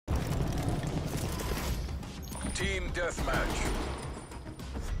Team deathmatch.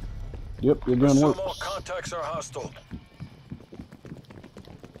 Yep, you're doing work. All contacts are hostile.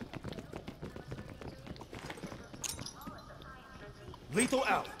 Lethal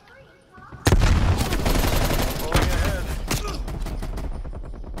out. Going ahead.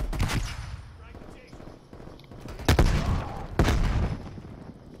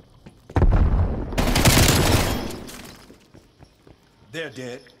 They're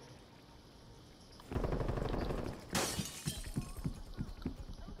dead.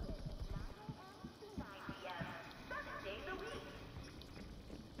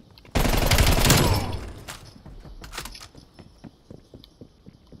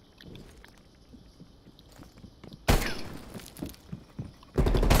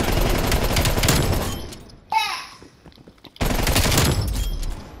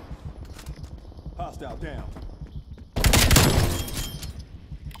 Hostile down.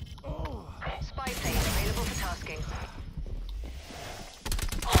 Spy plane available for tasking.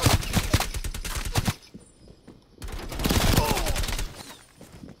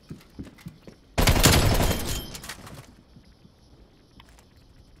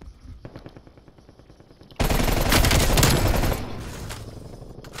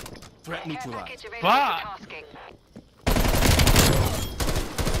 Threat Care neutralized. package available for tasking.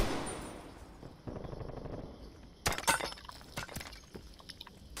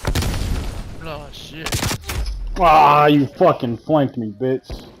 Oh shit. Ah, you fucking flanked me,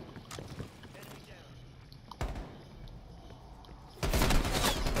 bitch.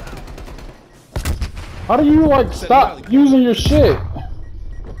 How do you, like, stop using your shit?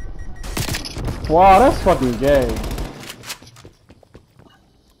 Wow, that's fucking gay.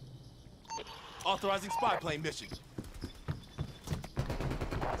 Authorizing spy plane mission.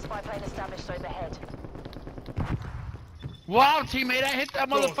 Spy plane established overhead. Wow, teammate, I hit that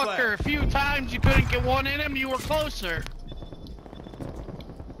Throwing motherfucker a few times. You couldn't get one in him. You were closer.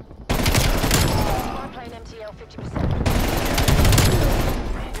 Spy plane MTL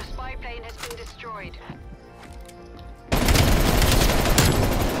 50%. Your spy plane has been destroyed.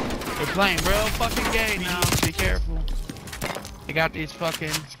 They're playing real fucking gay now. Be careful. They got these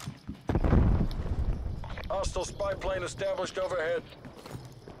fucking. Hostile spy plane established overhead.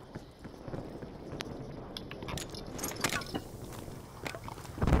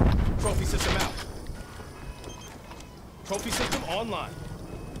 Trophy system out. Trophy system online.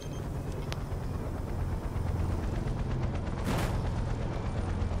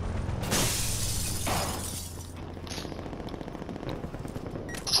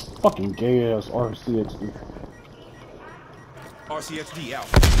 Fucking gay ass RCXD. RCXD out.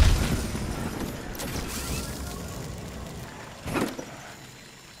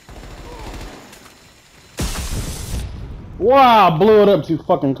 Wow, blew it up too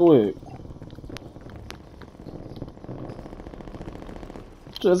fucking quick.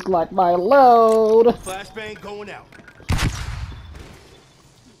 Just like my load. Flashbang going out.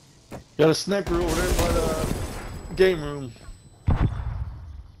 Got a sniper over there by the game room.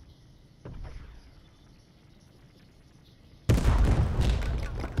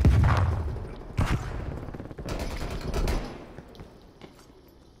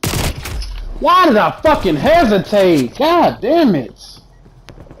 Why did I fucking hesitate? God damn it.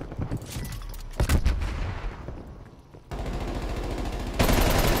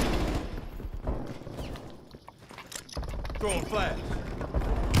 Throwing flash.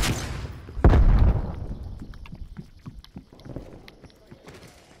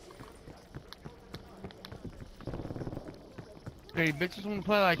 Hey, bitches wanna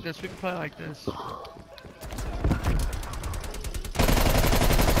play like this. We can play like this.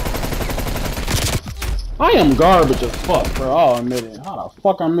 I am garbage as fuck, bro. I'll admit it. How the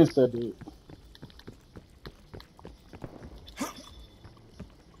fuck I missed that dude?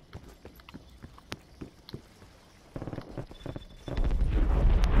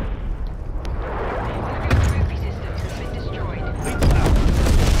 Trophy system has been destroyed. Lethal out.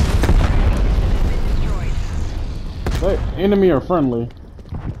 Destroyed. Wait, enemy or friendly?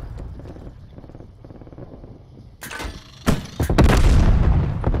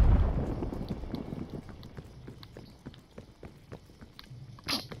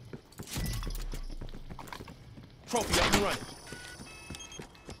 Trophy up and running.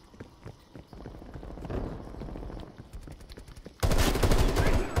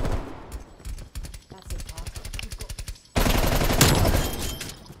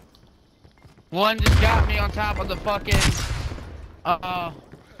 One just got me on top of the fucking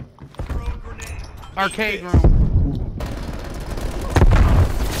arcade room.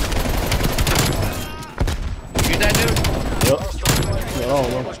 Get that dude? Yep. Oh,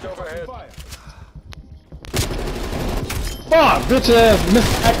 well. Established overhead. Fuck, bitch ass Miss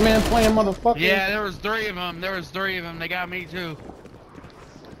Pac-Man playing motherfucker. Yeah, there was 3 of them. There was 3 of them. They got me too.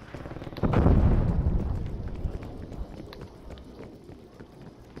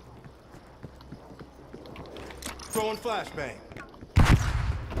 Throwing flashbang.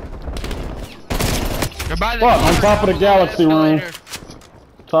 They're by the Fuck, on door, top of the down below galaxy room. escalator.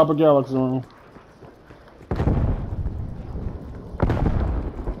 Top of Galaxy room.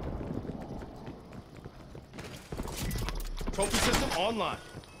 Trophy system online.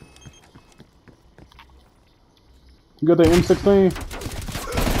 You got the M16?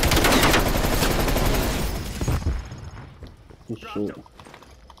 Oh, shit. Your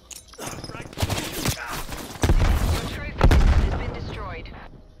trophy system has been destroyed.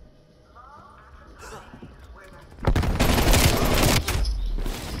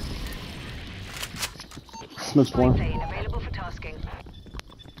 Snitch Spy one. plane available for tasking.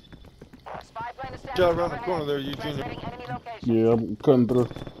 Spy plane established Job around the overhead. corner there, Eugene. Transmitting enemy location. Yeah, I'm cutting through.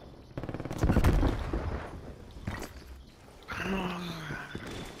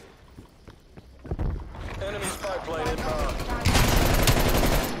 Enemy spy plane inbound.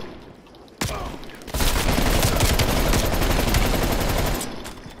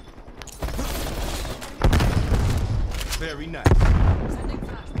 Very nice.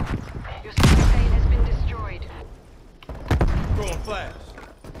 Your spy plane has been destroyed. Throwing flash.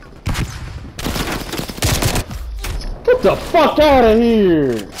 Get the fuck out of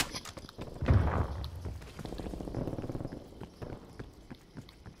here!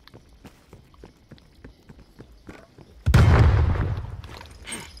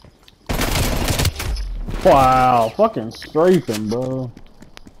 Wow, fucking strafing, bro.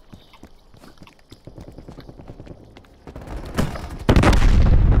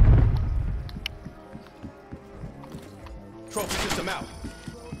 Trophy system out.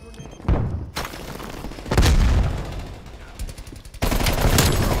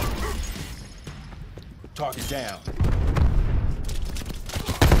 Target down.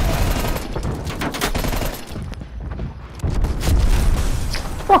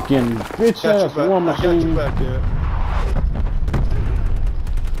 Fucking bitch Got ass your war back. I got your machine. back, yeah.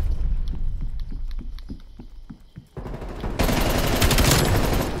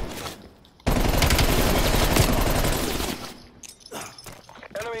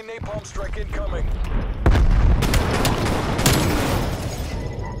 Enemy napalm strike incoming.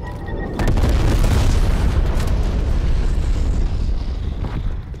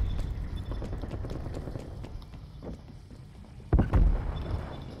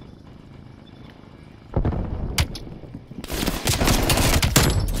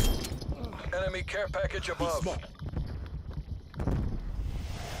 Enemy care package above. Smoke.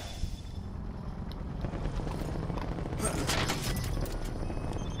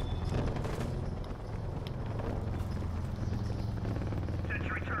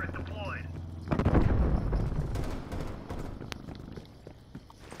 Sentry turret deployed.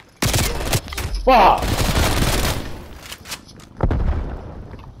 Fuck!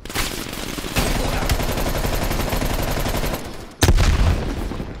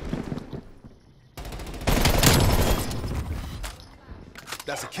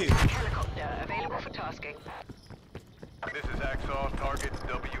 That's a kill. Helicopter available for tasking. This is Axon, target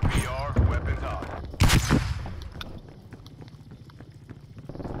WBR, weapons hot.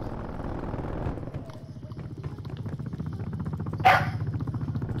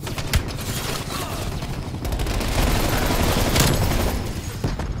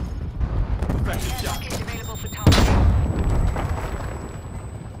 Effective shot. Package available for tasking.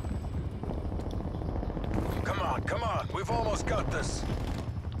 Come on, we've almost got this.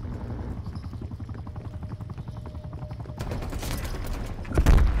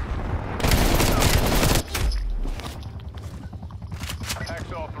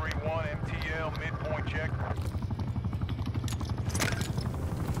 Hacksaw 3-1, MTL, midpoint check.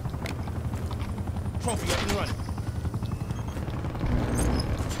 Trophy up and running.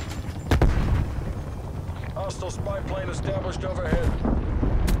 Hostile spy plane established overhead.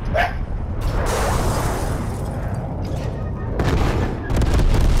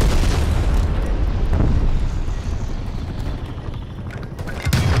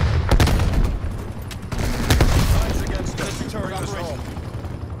 Eyes against us. Sentry turret Bring us operation. home.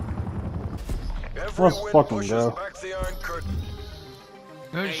 Every Let's wind fucking pushes go. back the Iron Curtain.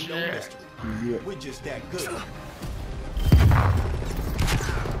 Good Ain't no shit. mystery. Yeah. We're just that good.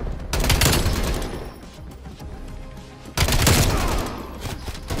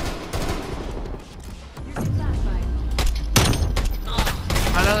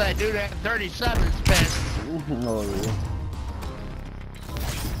 I know that dude at 37's pissed. Oh, yeah.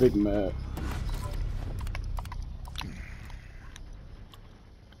 Big Mac.